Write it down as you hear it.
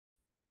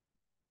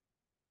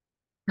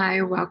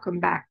Hi,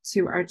 welcome back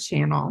to our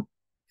channel.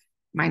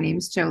 My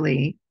name's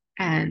Jolie,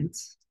 and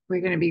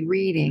we're going to be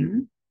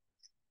reading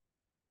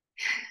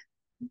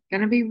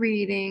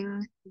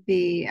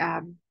the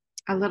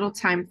A Little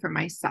Time for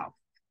Myself,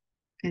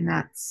 and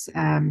that's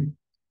the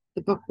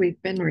book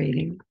we've been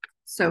reading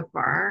so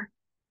far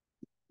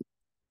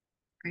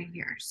right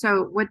here.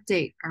 So, what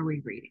date are we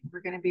reading? We're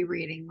going to be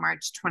reading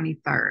March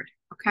 23rd.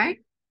 Okay,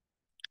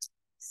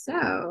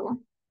 so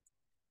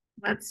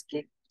let's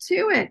get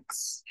to it.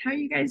 How are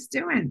you guys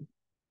doing?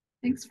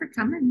 Thanks for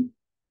coming.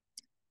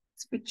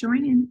 Thanks for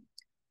joining.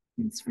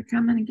 Thanks for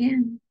coming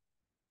again.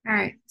 All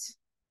right.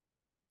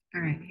 All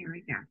right, here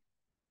we go.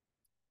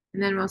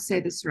 And then we'll say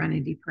the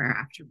serenity prayer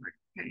afterward.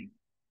 Okay.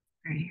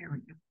 All right, here we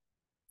go.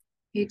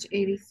 Page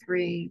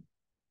 83.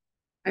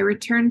 I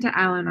returned to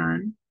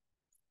Al-anon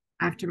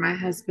after my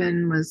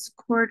husband was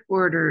court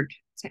ordered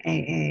to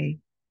AA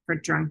for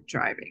drunk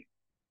driving.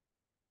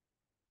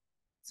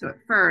 So at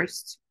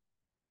first,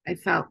 I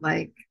felt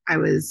like I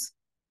was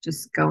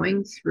just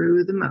going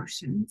through the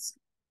motions.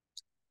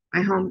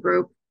 My home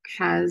group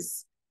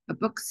has a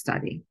book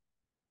study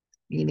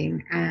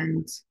meeting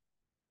and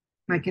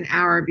like an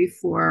hour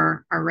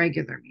before our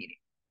regular meeting,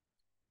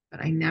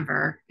 but I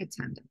never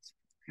attended.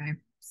 Okay.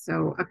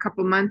 So a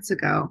couple months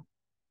ago,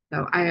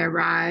 though, I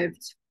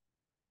arrived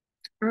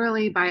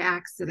early by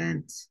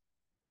accident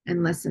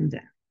and listened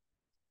in.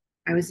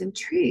 I was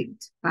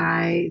intrigued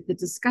by the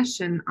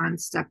discussion on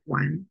step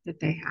one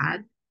that they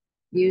had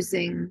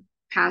using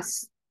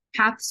Paths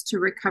to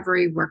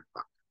Recovery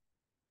workbook.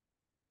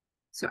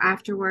 So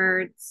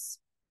afterwards,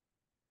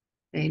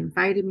 they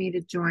invited me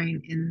to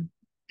join in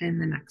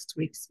the next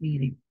week's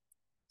meeting.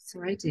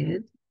 So I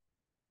did.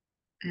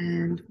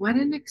 And what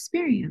an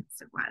experience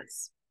it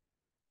was.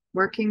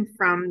 Working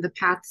from the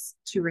Paths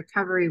to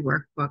Recovery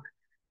workbook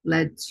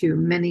led to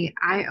many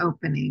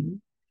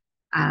eye-opening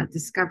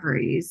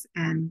discoveries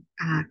and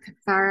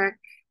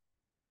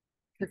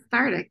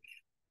cathartic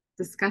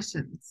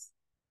discussions.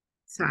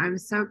 So I'm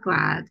so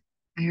glad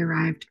I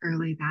arrived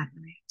early that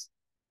night.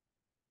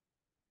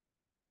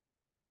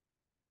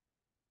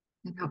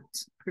 It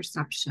helped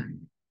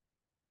perception.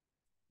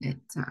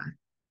 It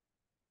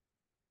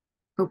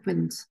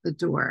opened the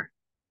door.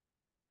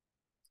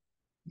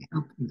 It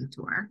opened the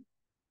door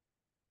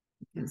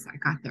because I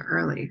got there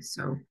early.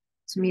 So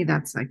to me,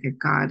 that's like a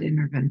God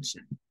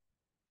intervention,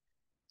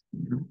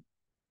 you know,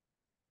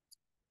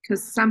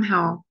 because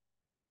somehow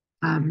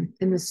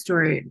in the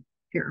story,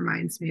 it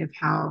reminds me of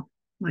how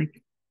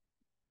like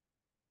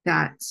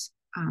that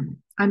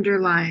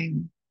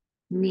underlying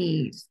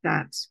need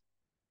that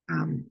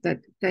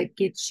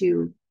gets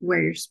you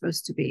where you're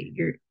supposed to be.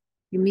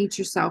 You meet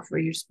yourself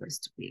where you're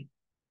supposed to be,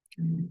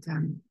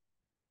 and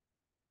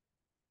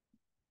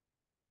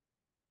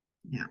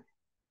yeah.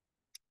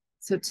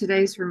 So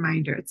today's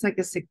reminder, it's like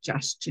a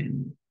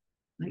suggestion,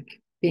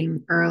 like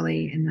being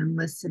early and then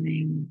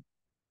listening.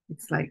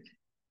 It's like,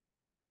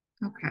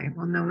 okay,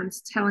 well, no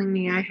one's telling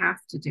me I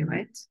have to do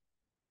it,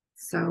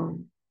 so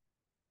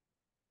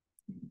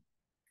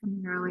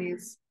coming early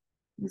is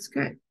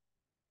good.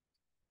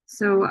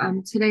 So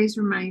today's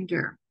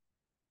reminder,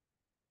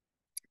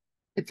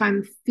 if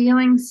I'm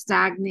feeling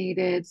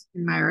stagnated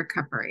in my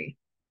recovery,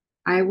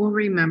 I will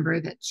remember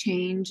that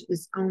change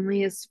is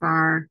only as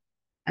far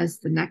as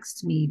the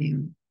next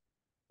meeting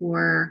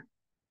or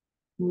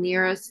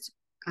nearest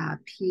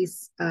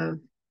piece of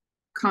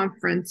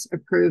conference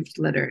approved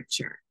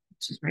literature,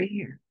 which is right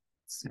here.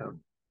 So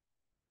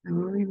I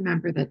will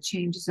remember that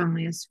change is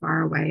only as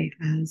far away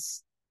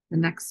as the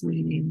next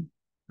meeting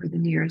or the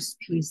nearest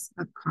piece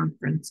of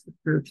conference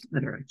approved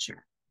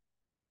literature.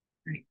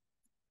 Right.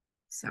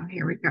 So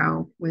here we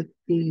go with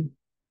the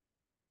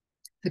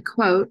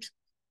quote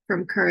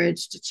from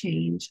Courage to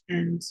Change.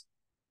 And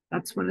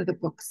that's one of the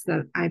books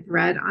that I've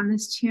read on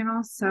this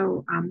channel.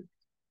 So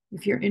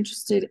if you're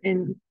interested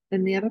in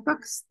the other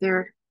books,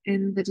 they're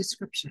in the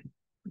description.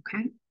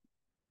 Okay.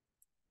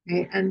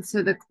 Okay. And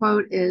so the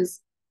quote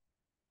is,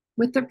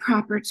 with the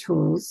proper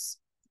tools,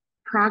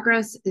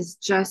 progress is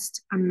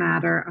just a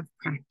matter of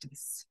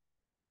practice.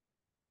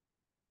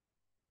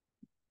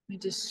 We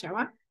just show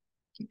up,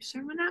 keep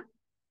showing up,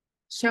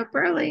 show up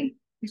early,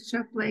 show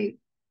up late,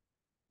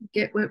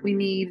 get what we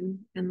need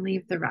and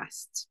leave the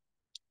rest.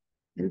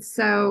 And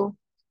so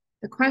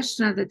the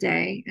question of the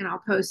day, and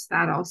I'll post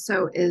that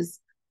also, is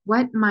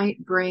what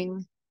might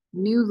bring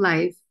new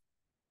life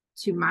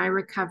to my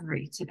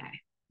recovery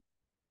today?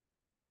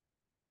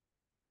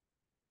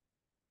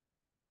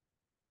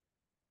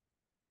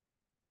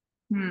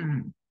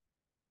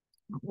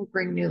 What will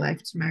bring new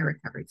life to my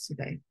recovery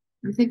today?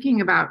 I'm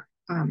thinking about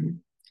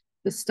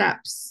the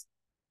steps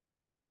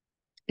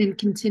and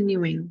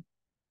continuing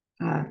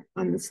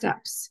on the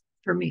steps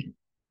for me.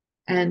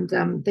 And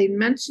they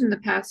mentioned the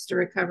Paths to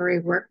Recovery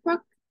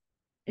workbook.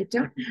 I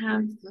don't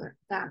have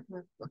that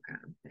workbook, I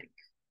don't think.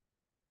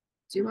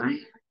 Do I?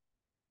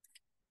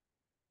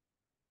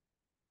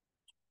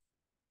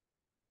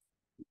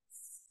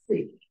 Let's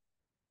see.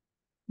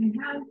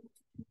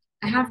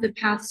 I have the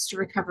Paths to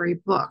Recovery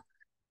book,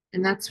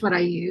 And that's what I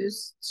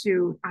use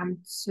to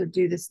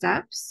do the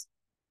steps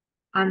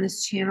on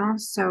this channel.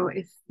 So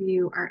if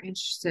you are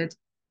interested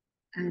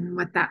in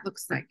what that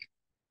looks like,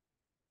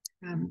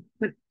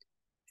 put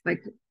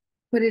like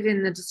put it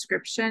in the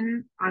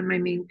description on my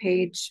main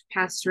page,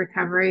 Past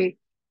Recovery,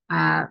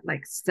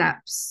 like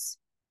steps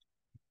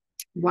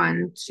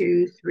 1,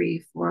 2,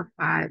 3, 4,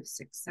 5,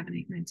 6, 7,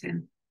 8, 9,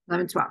 10,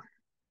 11, 12.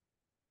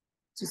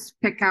 Just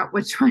pick out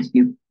which one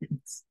you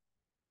want.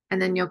 And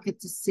then you'll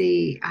get to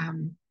see,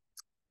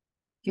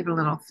 give a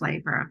little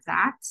flavor of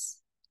that,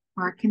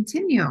 or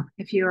continue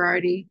if you're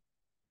already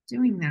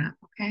doing that.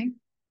 Okay.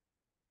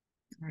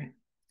 All right.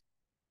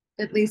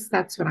 At least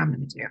that's what I'm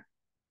going to do.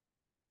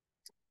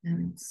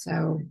 And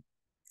so,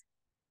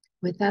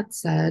 with that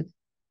said,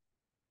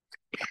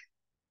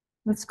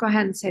 let's go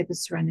ahead and say the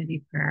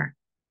Serenity Prayer.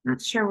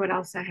 Not sure what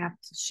else I have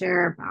to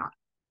share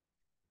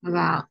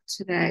about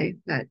today,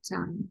 but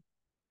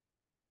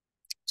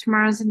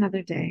tomorrow's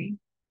another day,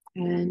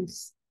 and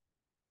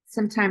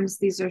sometimes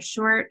these are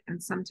short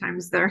and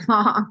sometimes they're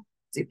long.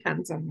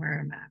 Depends on where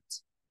I'm at.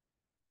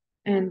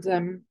 And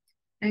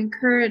I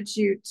encourage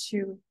you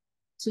to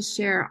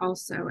share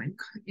also, and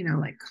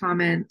like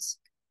comment,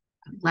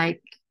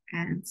 like,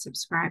 and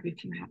subscribe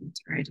if you haven't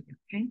already.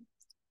 Okay.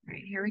 All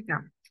right, here we go.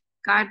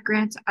 God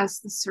grant us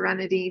the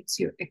serenity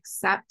to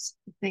accept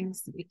the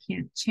things that we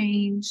can't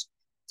change,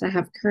 to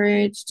have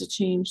courage to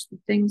change the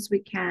things we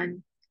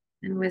can,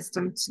 and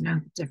wisdom to know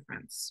the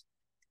difference.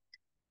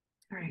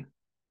 All right.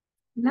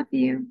 Love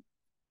you.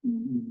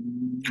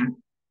 Love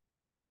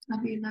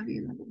you, love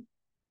you, love you.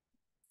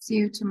 See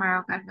you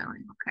tomorrow, God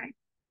willing. Okay.